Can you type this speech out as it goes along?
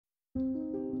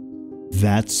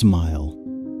That smile.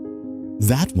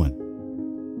 That one.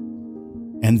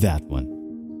 And that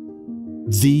one.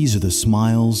 These are the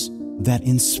smiles that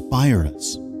inspire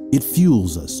us. It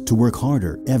fuels us to work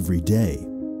harder every day,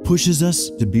 pushes us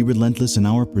to be relentless in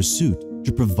our pursuit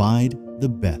to provide the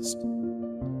best.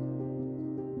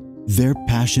 Their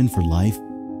passion for life,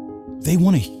 they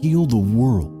want to heal the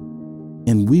world,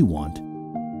 and we want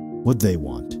what they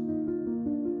want.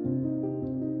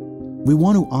 We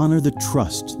want to honor the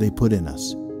trust they put in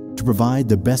us to provide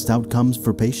the best outcomes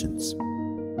for patients,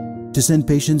 to send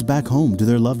patients back home to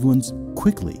their loved ones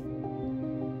quickly.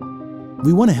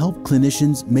 We want to help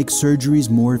clinicians make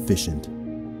surgeries more efficient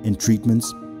and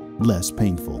treatments less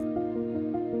painful.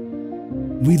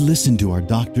 We listen to our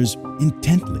doctors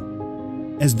intently.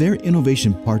 As their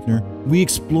innovation partner, we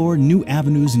explore new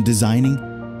avenues in designing,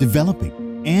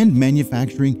 developing, and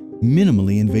manufacturing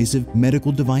minimally invasive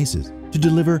medical devices to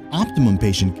deliver optimum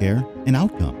patient care and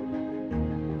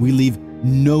outcome. We leave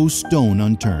no stone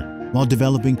unturned while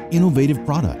developing innovative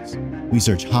products. We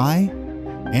search high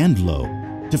and low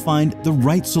to find the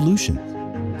right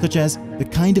solutions, such as the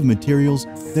kind of materials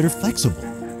that are flexible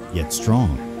yet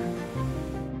strong.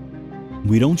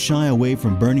 We don't shy away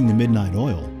from burning the midnight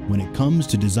oil when it comes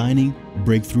to designing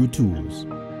breakthrough tools.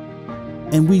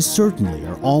 And we certainly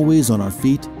are always on our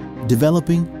feet,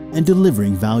 developing and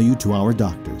delivering value to our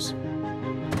doctors.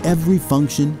 Every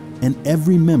function and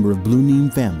every member of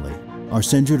Blueneem family are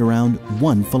centered around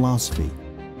one philosophy: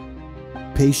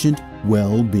 patient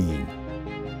well-being.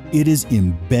 It is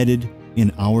embedded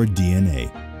in our DNA.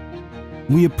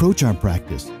 We approach our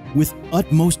practice with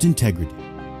utmost integrity.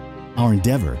 Our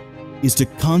endeavor is to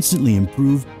constantly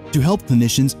improve to help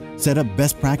clinicians set up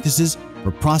best practices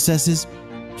for processes,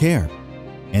 care,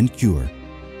 and cure.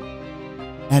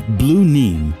 At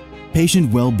Blueneem,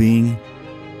 patient well-being,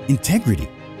 integrity,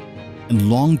 and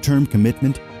long-term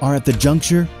commitment are at the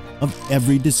juncture of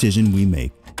every decision we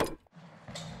make.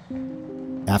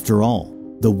 After all,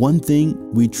 the one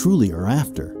thing we truly are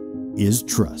after is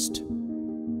trust,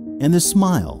 and the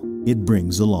smile it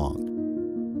brings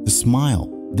along. The smile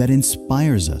that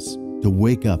inspires us to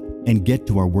wake up and get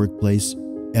to our workplace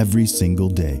every single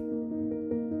day.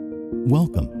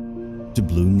 Welcome to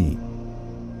Blueneem.